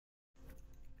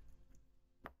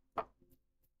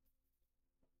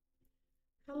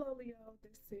Hello, Leo.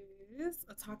 This is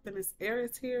Autochthonous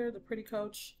Aries here, the pretty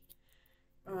coach.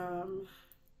 Um,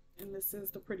 and this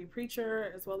is the pretty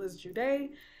preacher as well as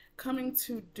Jude coming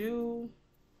to do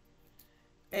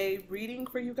a reading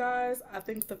for you guys. I'm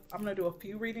going to do a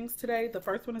few readings today. The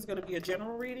first one is going to be a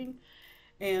general reading,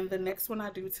 and the next one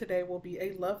I do today will be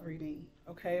a love reading,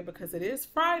 okay? Because it is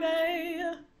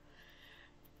Friday.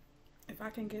 If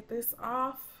I can get this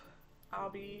off,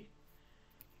 I'll be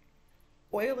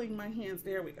oiling my hands.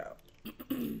 There we go.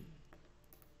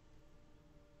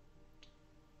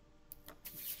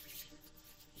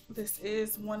 This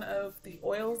is one of the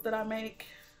oils that I make.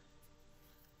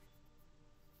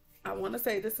 I want to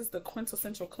say this is the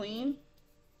Quintessential Clean.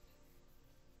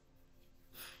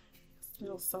 It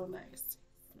smells so nice.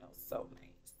 It smells so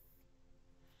nice.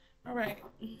 All right.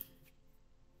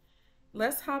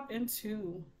 Let's hop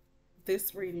into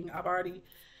this reading. I've already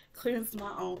cleansed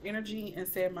my own energy and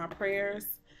said my prayers.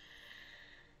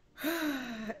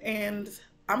 And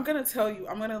I'm going to tell you,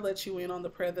 I'm going to let you in on the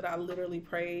prayer that I literally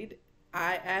prayed.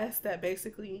 I asked that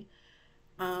basically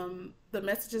the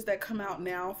messages that come out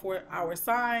now for our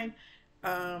sign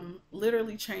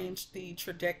literally change the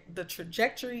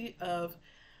trajectory of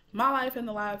my life and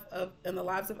the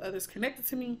lives of others connected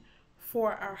to me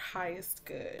for our highest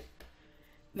good.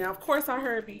 Now, of course, I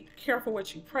heard be careful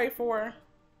what you pray for,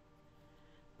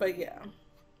 but yeah.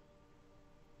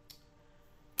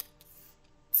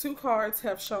 Two cards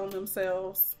have shown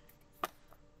themselves.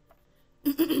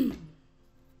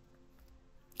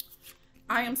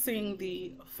 I am seeing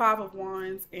the Five of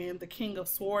Wands and the King of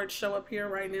Swords show up here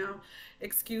right now.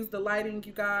 Excuse the lighting,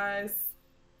 you guys.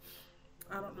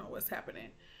 I don't know what's happening.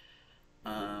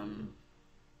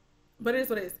 But it is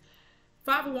what it is.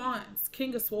 Five of Wands,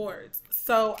 King of Swords.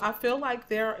 So I feel like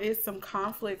there is some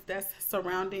conflict that's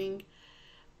surrounding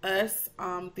us.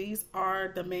 These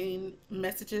are the main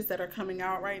messages that are coming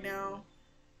out right now.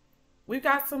 We've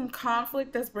got some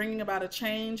conflict that's bringing about a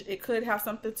change. It could have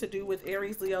something to do with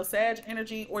Aries, Leo, Sag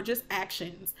energy, or just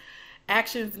actions.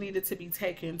 Actions needed to be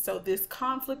taken. So this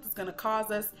conflict is going to cause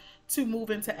us to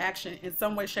move into action in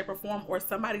some way, shape, or form, or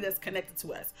somebody that's connected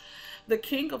to us. The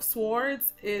King of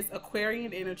Swords is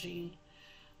Aquarian energy,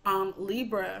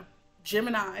 Libra,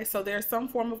 Gemini. So there's some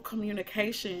form of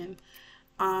communication,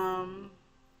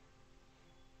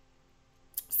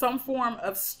 some form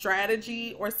of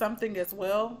strategy or something as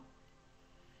well.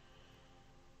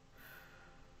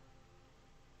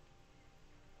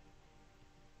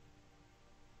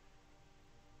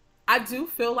 I do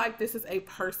feel like this is a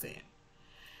person.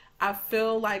 I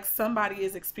feel like somebody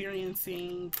is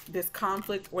experiencing this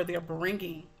conflict, or they're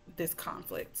bringing this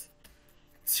conflict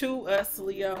to us,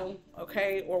 Leo,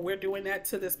 okay? Or we're doing that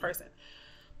to this person.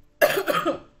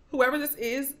 Whoever this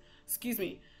is, excuse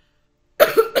me.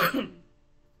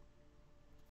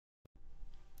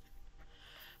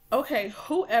 Okay,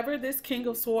 whoever this King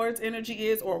of Swords energy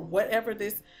is, or whatever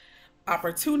this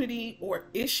opportunity or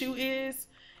issue is,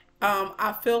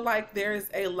 I feel like there's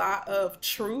a lot of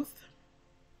truth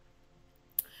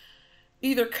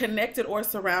either connected or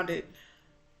surrounded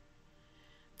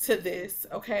to this,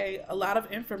 okay? A lot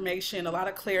of information, a lot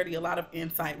of clarity, a lot of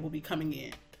insight will be coming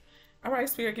in. All right,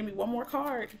 Spirit, give me one more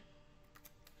card.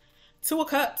 Two of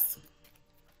Cups.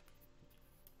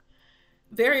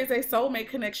 There is a soulmate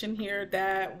connection here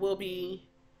that will be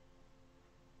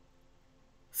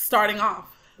starting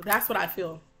off. That's what I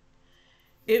feel.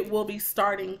 It will be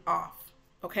starting off.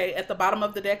 Okay, at the bottom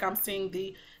of the deck, I'm seeing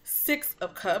the Six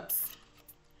of Cups,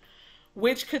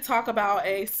 which could talk about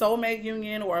a soulmate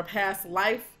union or a past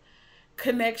life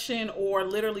connection, or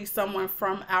literally someone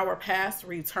from our past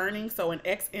returning. So an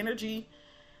ex energy.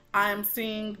 I'm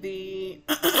seeing the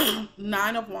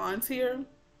Nine of Wands here.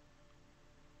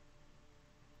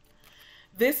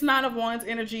 This Nine of Wands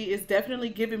energy is definitely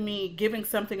giving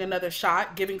something another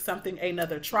shot, giving something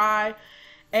another try.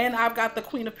 And I've got the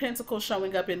Queen of Pentacles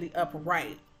showing up in the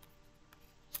upright.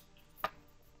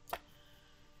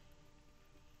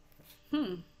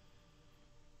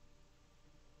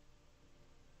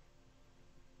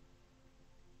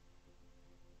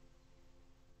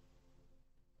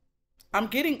 I'm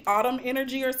getting autumn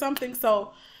energy or something.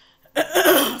 So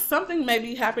something may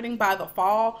be happening by the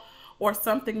fall, or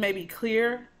something may be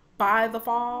clear by the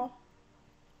fall.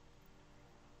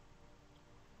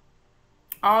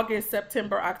 August,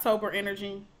 September, October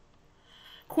energy.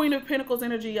 Queen of Pentacles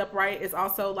energy upright is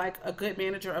also like a good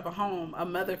manager of a home, a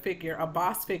mother figure, a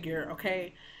boss figure,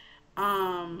 okay?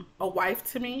 A wife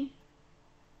to me.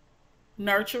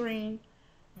 Nurturing,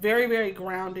 very, very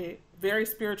grounded, very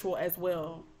spiritual as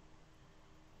well.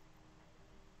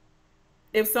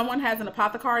 If someone has an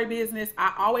apothecary business,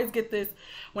 I always get this.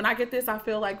 When I get this, I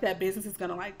feel like that business is going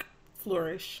to like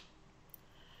flourish.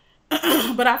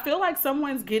 But I feel like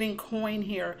someone's getting coin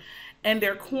here, and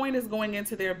their coin is going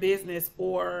into their business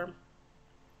or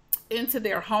into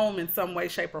their home in some way,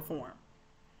 shape, or form.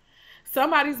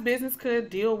 Somebody's business could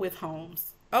deal with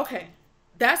homes. Okay.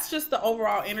 That's just the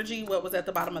overall energy, what was at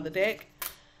the bottom of the deck.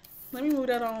 Let me move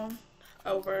that on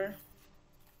over.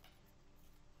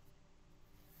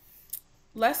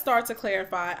 Let's start to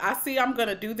clarify. I see I'm going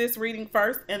to do this reading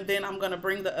first, and then I'm going to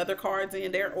bring the other cards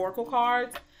in. They're oracle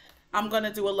cards. I'm going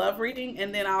to do a love reading,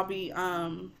 and then I'll be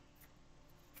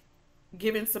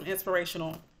giving some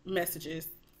inspirational messages.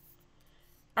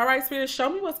 All right, Spirit, show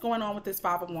me what's going on with this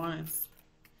Five of Wands.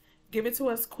 Give it to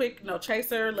us quick. No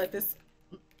chaser. Let this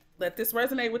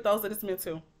resonate with those that it's meant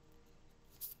to.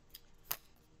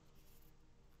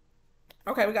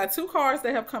 Okay, we got two cards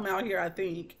that have come out here, I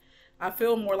think. I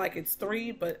feel more like it's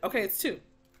three, but okay, it's two.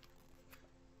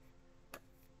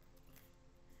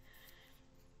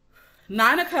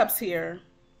 Nine of Cups here,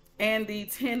 and the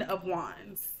Ten of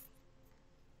Wands.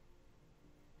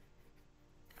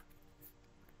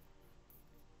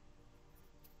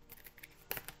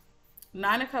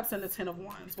 Nine of Cups and the Ten of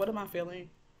Wands. What am I feeling?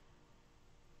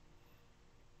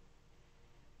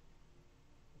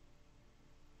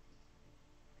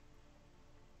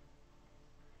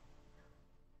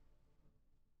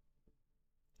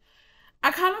 I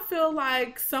kind of feel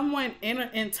like someone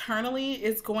internally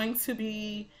is going to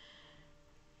be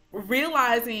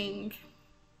realizing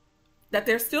that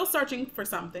they're still searching for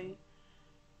something.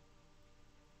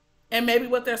 And maybe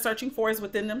what they're searching for is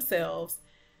within themselves.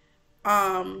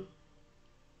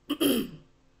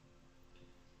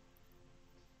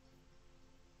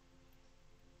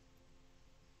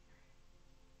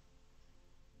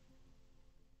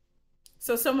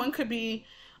 So someone could be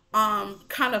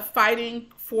kind of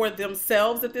fighting for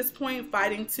themselves at this point,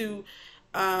 fighting to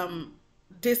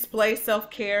display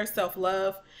self-care,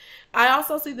 self-love. I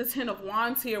also see the Ten of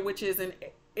Wands here, which is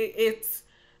it's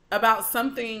about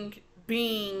something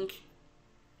being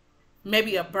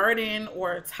maybe a burden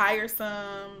or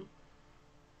tiresome.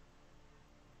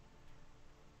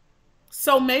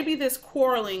 So maybe this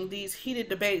quarreling, these heated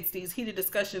debates, these heated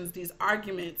discussions, these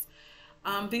arguments,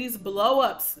 these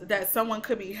blow-ups that someone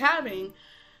could be having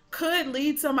could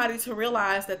lead somebody to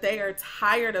realize that they are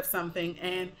tired of something,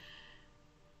 and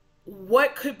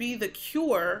what could be the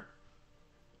cure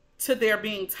to their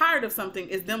being tired of something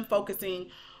is them focusing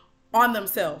on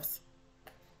themselves,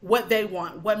 what they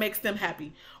want, what makes them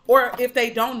happy. Or if they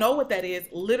don't know what that is,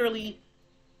 literally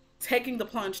taking the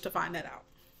plunge to find that out.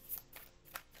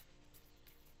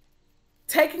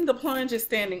 Taking the plunge is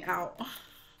standing out.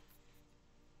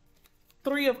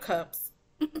 Three of Cups.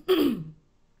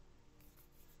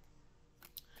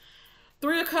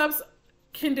 Three of Cups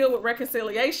can deal with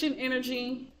reconciliation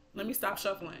energy. Let me stop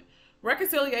shuffling.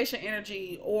 Reconciliation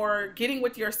energy, or getting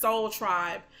with your soul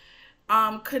tribe.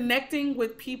 Connecting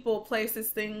with people, places,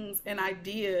 things, and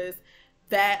ideas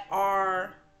that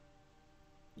are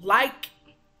like,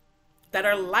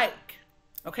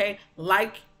 okay,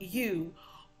 like you,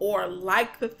 or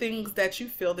like the things that you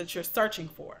feel that you're searching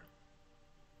for.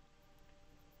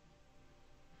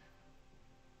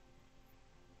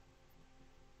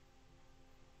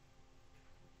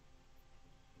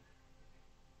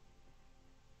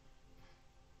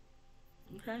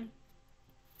 Okay.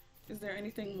 Is there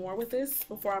anything more with this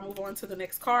before I move on to the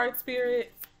next card,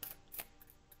 Spirit?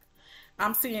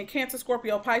 I'm seeing Cancer,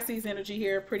 Scorpio, Pisces energy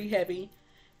here, pretty heavy.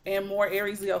 And more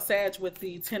Aries, Leo, Sag with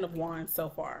the Ten of Wands so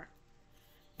far.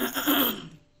 And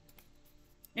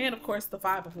of course, the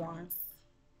Five of Wands.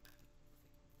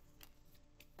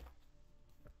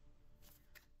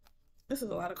 This is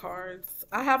a lot of cards.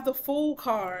 I have the Fool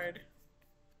card.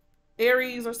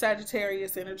 Aries or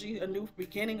Sagittarius energy, a new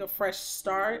beginning, a fresh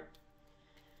start.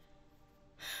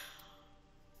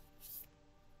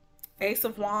 Ace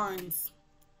of Wands.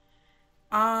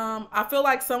 I feel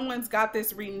like someone's got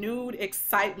this renewed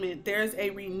excitement. There's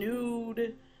a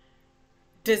renewed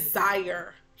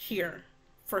desire here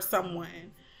for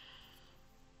someone.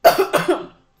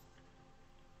 I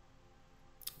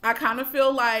kind of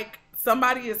feel like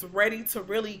somebody is ready to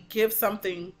really give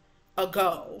something a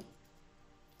go.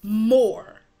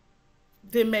 More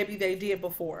than maybe they did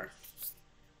before.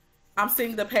 I'm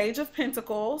seeing the Page of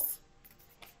Pentacles.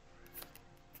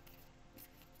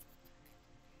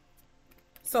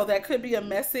 So that could be a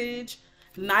message.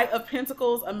 Knight of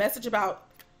Pentacles, a message about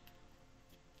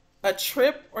a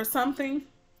trip or something.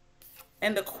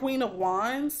 And the Queen of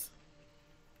Wands.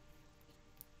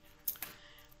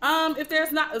 If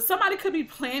there's not, somebody could be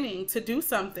planning to do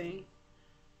something.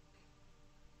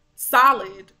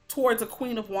 solid towards a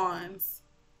Queen of Wands.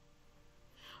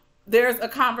 There's a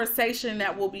conversation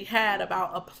that will be had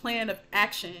about a plan of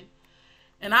action.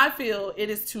 And I feel it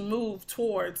is to move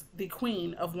towards the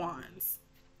Queen of Wands.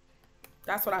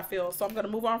 That's what I feel. So I'm going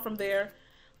to move on from there.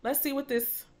 Let's see what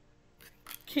this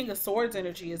King of Swords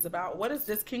energy is about. What is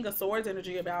this King of Swords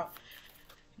energy about?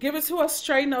 Give it to us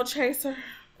straight, no chaser.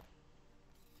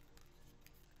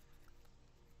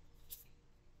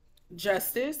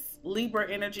 Justice, Libra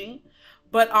energy,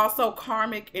 but also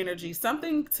karmic energy.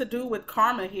 Something to do with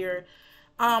karma here.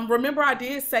 Remember, I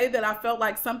did say that I felt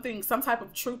like some type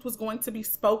of truth was going to be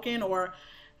spoken, or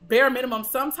bare minimum,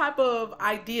 some type of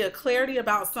idea, clarity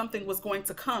about something was going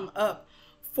to come up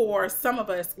for some of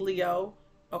us, Leo.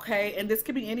 Okay. And this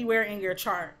could be anywhere in your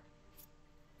chart.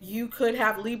 You could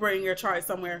have Libra in your chart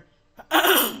somewhere.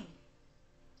 Could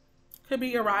be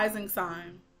your rising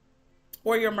sign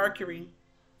or your Mercury.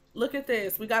 Look at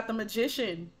this. We got the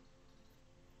Magician.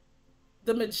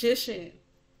 The Magician.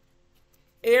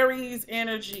 Aries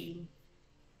energy.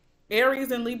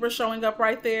 Aries and Libra showing up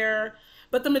right there.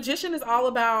 But the Magician is all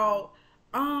about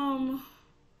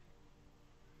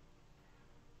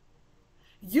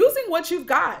using what you've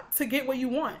got to get what you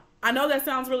want. I know that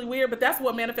sounds really weird, but that's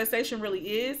what manifestation really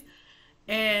is.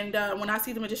 And when I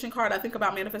see the Magician card, I think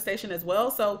about manifestation as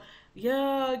well. So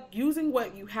yeah, using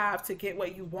what you have to get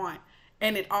what you want,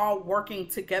 and it all working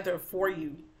together for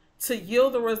you to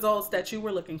yield the results that you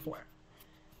were looking for.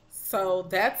 So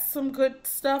that's some good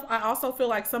stuff. I also feel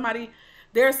like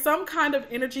there's some kind of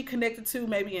energy connected to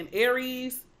maybe an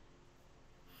Aries,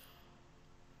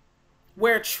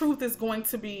 where truth is going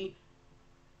to be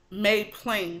made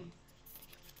plain.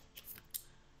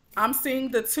 I'm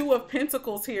seeing the Two of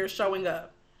Pentacles here showing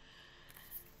up.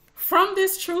 From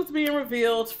this truth being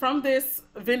revealed, from this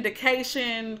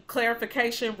vindication,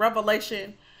 clarification,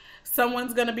 revelation,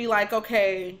 someone's going to be like,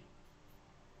 okay,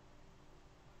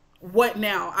 what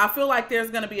now? I feel like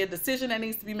there's going to be a decision that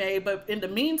needs to be made, but in the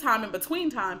meantime, in between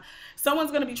time,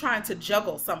 someone's going to be trying to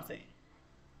juggle something.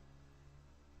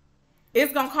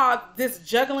 It's going to cause this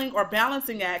juggling or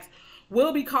balancing act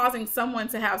will be causing someone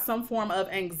to have some form of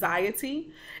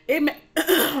anxiety. It may,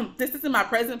 this is in my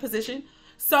present position,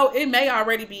 so it may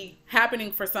already be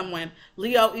happening for someone.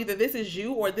 Leo, either this is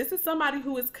you or this is somebody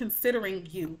who is considering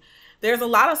you. There's a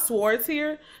lot of swords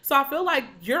here, so I feel like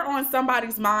you're on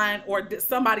somebody's mind, or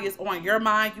somebody is on your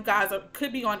mind. You guys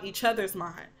could be on each other's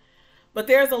mind. But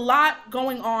there's a lot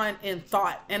going on in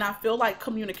thought, and I feel like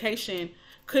communication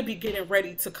could be getting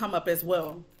ready to come up as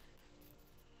well.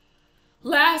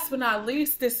 Last but not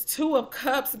least, this Two of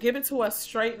Cups. Give it to us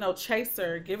straight, no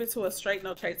chaser. Give it to us straight,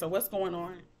 no chaser. What's going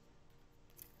on?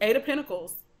 Eight of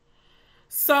Pentacles.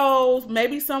 So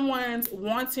maybe someone's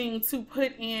wanting to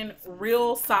put in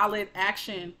real solid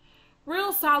action,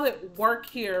 real solid work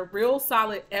here, real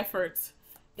solid efforts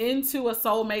into a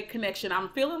soulmate connection. I'm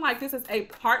feeling like this is a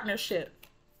partnership.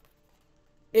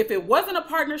 If it wasn't a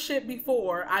partnership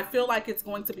before, I feel like it's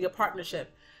going to be a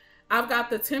partnership. I've got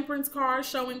the Temperance card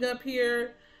showing up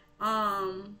here.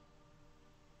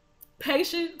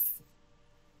 Patience.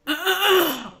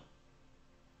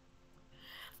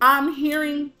 I'm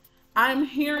hearing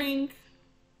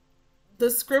the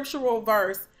scriptural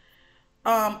verse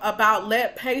about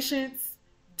let patience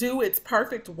do its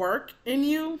perfect work in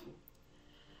you.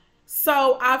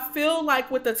 So I feel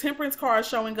like with the Temperance card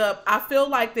showing up, I feel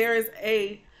like there's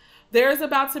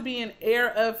about to be an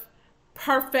air of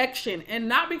perfection, and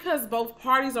not because both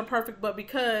parties are perfect, but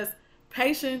because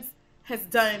patience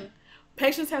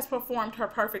has performed her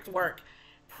perfect work,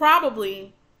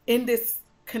 probably in this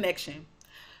connection.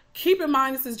 Keep in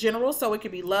mind, this is general, so it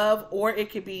could be love or it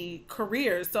could be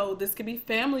career. So this could be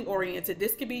family oriented.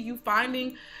 This could be you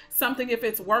finding something, if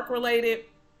it's work related,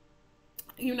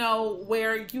 you know,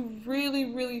 where you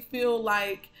really, really feel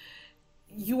like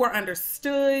you are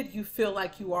understood. You feel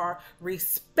like you are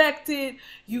respected.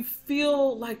 You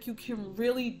feel like you can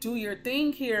really do your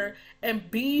thing here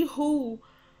and be who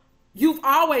you've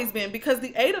always been, because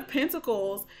the Eight of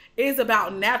Pentacles is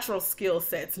about natural skill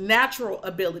sets, natural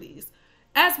abilities,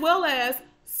 as well as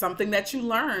something that you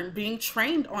learn, being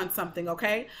trained on something,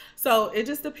 okay? So it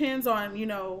just depends on, you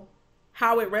know,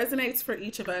 how it resonates for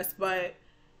each of us, but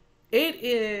it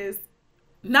is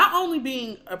not only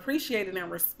being appreciated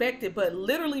and respected, but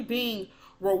literally being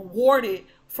rewarded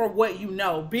for what you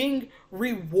know, being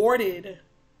rewarded.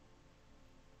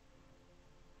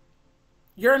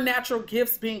 Your natural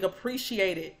gifts being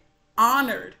appreciated,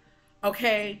 honored,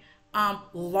 okay,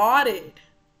 lauded.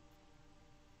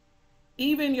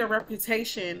 Even your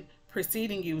reputation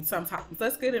preceding you sometimes.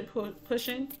 Let's get in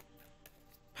pushing,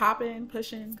 popping,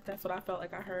 pushing. That's what I felt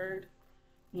like I heard.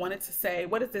 wanted to say,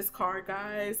 what is this card,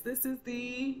 guys? This is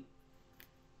the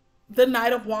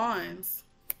Knight of Wands.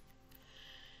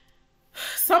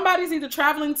 Somebody's either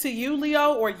traveling to you,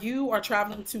 Leo, or you are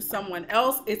traveling to someone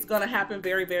else. It's going to happen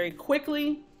very, very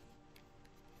quickly.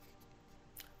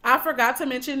 I forgot to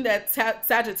mention that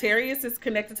Sagittarius is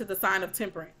connected to the sign of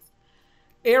Temperance.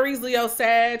 Aries, Leo,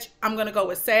 Sag. I'm going to go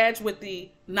with Sag with the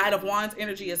Knight of Wands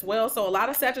energy as well. So a lot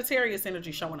of Sagittarius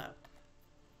energy showing up.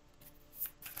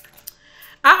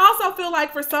 I also feel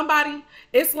like for somebody,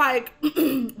 it's like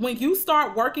when you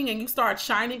start working and you start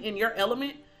shining in your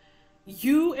element,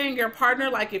 you and your partner,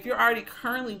 like if you're already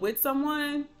currently with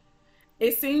someone,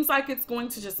 it seems like it's going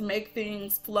to just make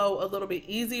things flow a little bit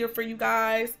easier for you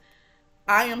guys.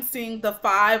 I am seeing the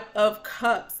 5 of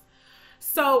Cups.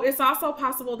 So it's also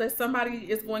possible that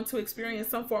somebody is going to experience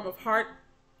some form of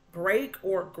heartbreak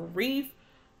or grief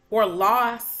or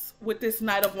loss with this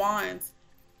Knight of Wands.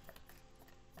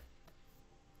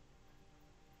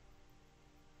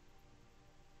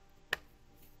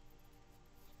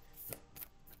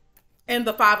 And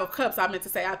the 5 of Cups, I meant to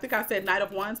say, I think I said Knight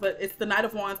of Wands, but it's the Knight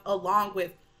of Wands along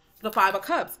with the 5 of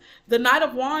Cups. The Knight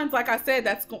of Wands, like I said,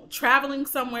 that's traveling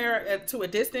somewhere to a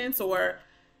distance, or,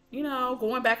 you know,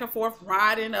 going back and forth,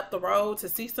 riding up the road to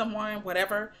see someone,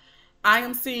 whatever. I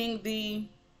am seeing the...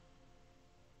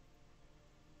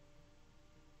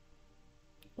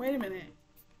 Wait a minute.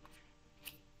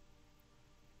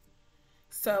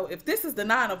 So if this is the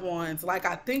 9 of Wands, like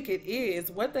I think it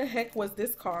is, what the heck was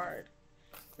this card?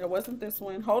 It wasn't this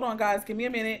one. Hold on, guys. Give me a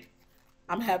minute.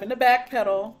 I'm having to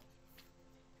backpedal,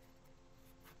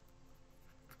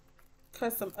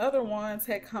 because some other ones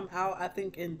had come out, I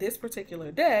think, in this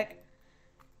particular deck.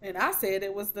 And I said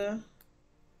it was the...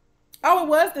 Oh, it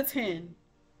was the 10.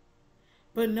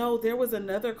 But no, there was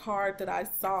another card that I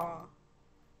saw.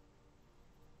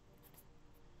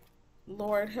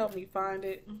 Lord, help me find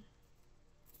it.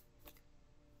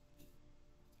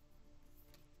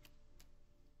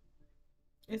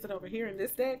 Is it over here in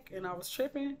this deck? And I was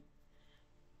tripping.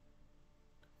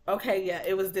 Okay, yeah,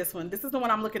 it was this one. This is the one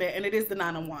I'm looking at, and it is the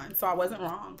 9 of Wands, so I wasn't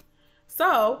wrong.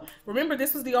 So, remember,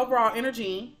 this was the overall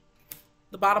energy,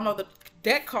 the bottom of the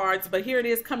deck cards, but here it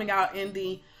is coming out in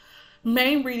the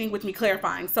main reading with me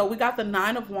clarifying. So, we got the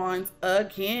 9 of Wands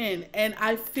again, and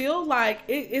I feel like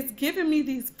it's giving me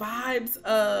these vibes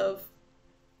of...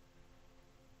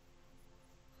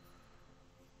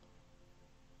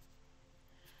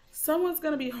 someone's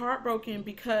going to be heartbroken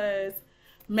because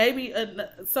maybe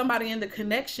somebody in the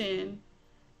connection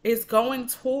is going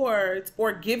towards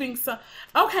or giving some...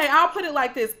 Okay, I'll put it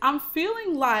like this. I'm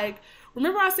feeling like...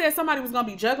 Remember I said somebody was going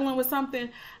to be juggling with something?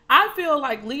 I feel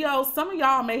like, Leo, some of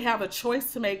y'all may have a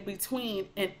choice to make between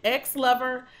an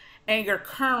ex-lover and your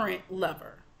current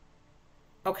lover.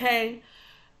 Okay?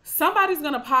 Somebody's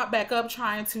going to pop back up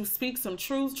trying to speak some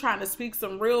truth, trying to speak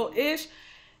some real-ish.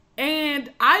 And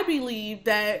I believe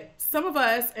that some of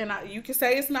us, and you can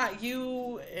say it's not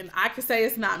you, and I can say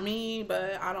it's not me,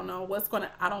 but I don't know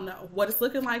I don't know. What it's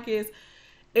looking like is,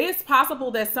 it's possible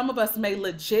that some of us may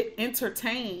legit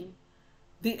entertain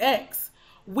the ex.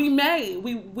 We may,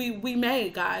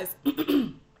 guys.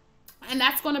 And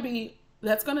that's going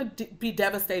to be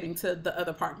devastating to the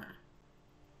other partner.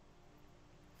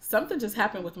 Something just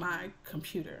happened with my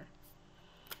computer.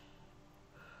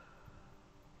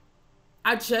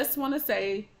 I just want to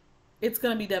say it's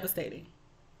going to be devastating.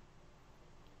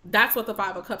 That's what the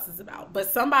 5 of Cups is about. But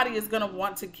somebody is going to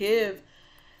want to give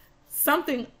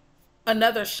something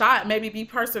another shot, maybe be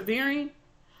persevering,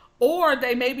 or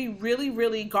they may be really,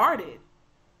 really guarded.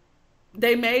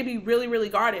 They may be really, really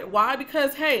guarded. Why?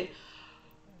 Because, hey,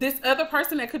 this other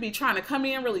person that could be trying to come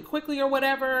in really quickly or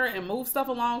whatever and move stuff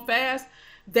along fast,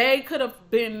 they could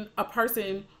have been a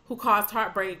person who caused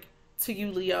heartbreak to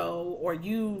you, Leo, or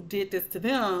you did this to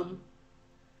them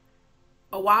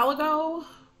a while ago,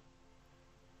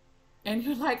 and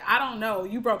you're like, I don't know,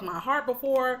 you broke my heart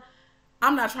before,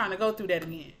 I'm not trying to go through that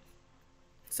again.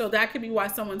 So that could be why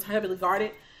someone's heavily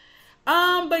guarded.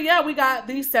 But yeah, we got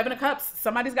these 7 of Cups.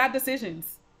 Somebody's got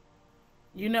decisions.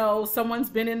 You know,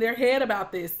 someone's been in their head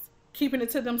about this, keeping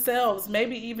it to themselves,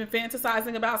 maybe even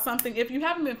fantasizing about something. If you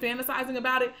haven't been fantasizing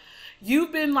about it,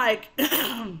 you've been like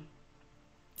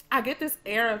I get this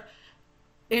air of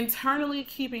internally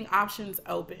keeping options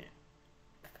open.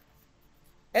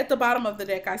 At the bottom of the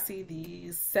deck, I see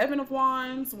the 7 of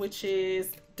Wands, which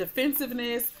is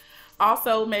defensiveness.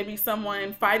 Also, maybe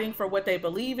someone fighting for what they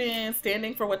believe in,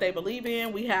 standing for what they believe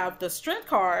in. We have the Strength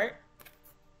card.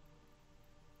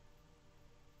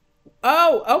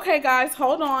 Oh, okay, guys,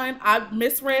 hold on. I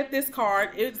misread this card.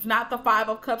 It's not the 5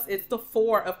 of Cups. It's the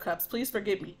 4 of Cups. Please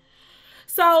forgive me.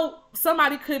 So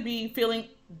somebody could be feeling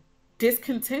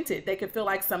discontented. They could feel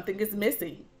like something is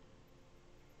missing.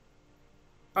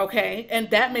 Okay. And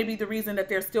that may be the reason that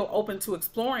they're still open to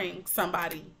exploring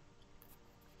somebody.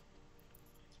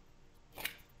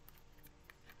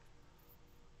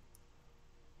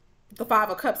 The Five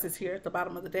of Cups is here at the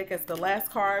bottom of the deck as the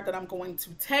last card that I'm going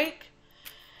to take.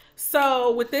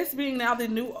 So with this being now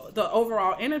the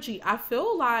overall energy, I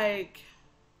feel like,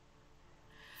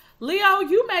 Leo,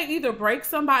 you may either break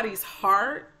somebody's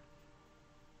heart,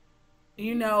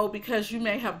 you know, because you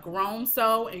may have grown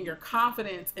so, and your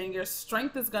confidence and your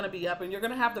strength is going to be up, and you're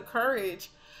going to have the courage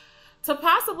to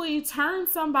possibly turn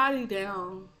somebody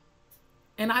down.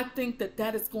 And I think that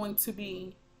that is going to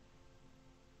be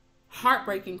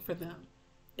heartbreaking for them.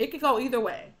 It could go either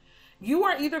way. You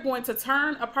are either going to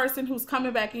turn a person who's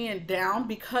coming back in down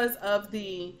because of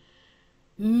the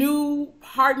new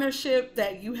partnership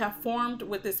that you have formed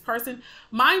with this person.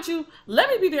 Mind you, let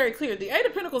me be very clear. The Eight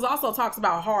of Pentacles also talks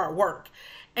about hard work.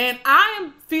 And I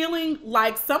am feeling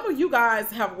like some of you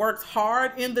guys have worked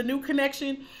hard in the new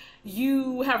connection.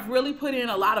 You have really put in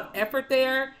a lot of effort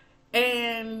there.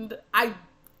 And I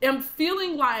am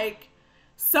feeling like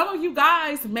some of you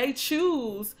guys may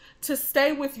choose to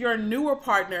stay with your newer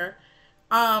partner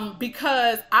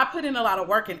because I put in a lot of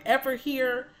work and effort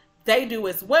here. They do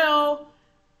as well.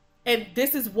 And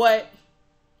this is what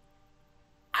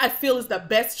I feel is the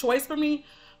best choice for me.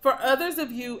 For others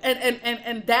of you,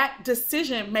 and that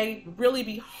decision may really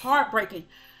be heartbreaking,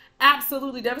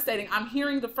 absolutely devastating. I'm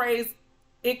hearing the phrase,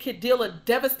 it could deal a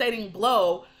devastating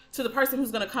blow to the person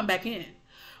who's going to come back in.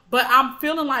 But I'm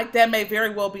feeling like that may very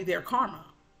well be their karma.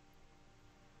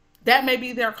 That may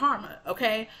be their karma,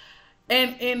 okay?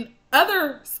 And in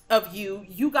others of you,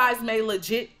 you guys may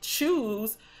legit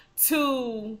choose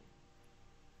to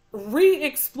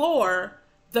re-explore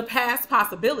the past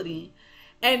possibility.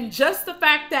 And just the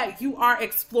fact that you are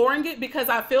exploring it, because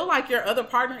I feel like your other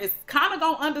partner is kind of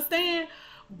going to understand,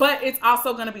 but it's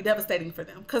also going to be devastating for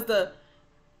them. Because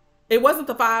it wasn't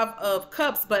the Five of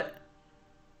Cups, but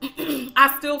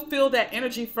I still feel that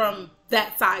energy from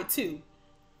that side too.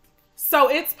 So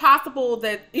it's possible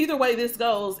that either way this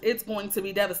goes, it's going to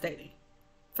be devastating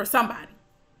for somebody.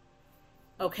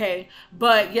 Okay.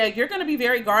 But yeah, you're going to be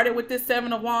very guarded with this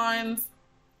Seven of Wands.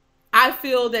 I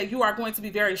feel that you are going to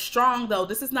be very strong though.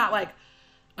 This is not like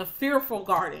a fearful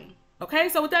guarding. Okay.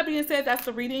 So with that being said, that's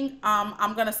the reading.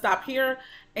 I'm going to stop here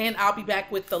and I'll be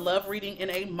back with the love reading in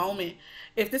a moment.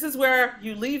 If this is where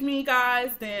you leave me,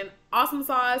 guys, then awesome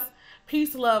sauce.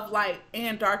 Peace, love, light,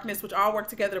 and darkness, which all work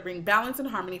together to bring balance and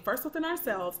harmony, first within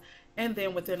ourselves and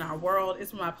then within our world.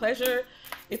 It's my pleasure.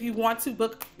 If you want to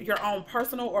book your own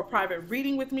personal or private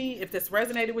reading with me, if this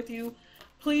resonated with you,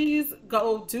 please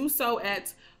go do so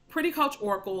at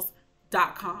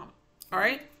prettycoachoracles.com. All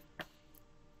right.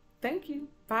 Thank you.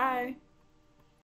 Bye.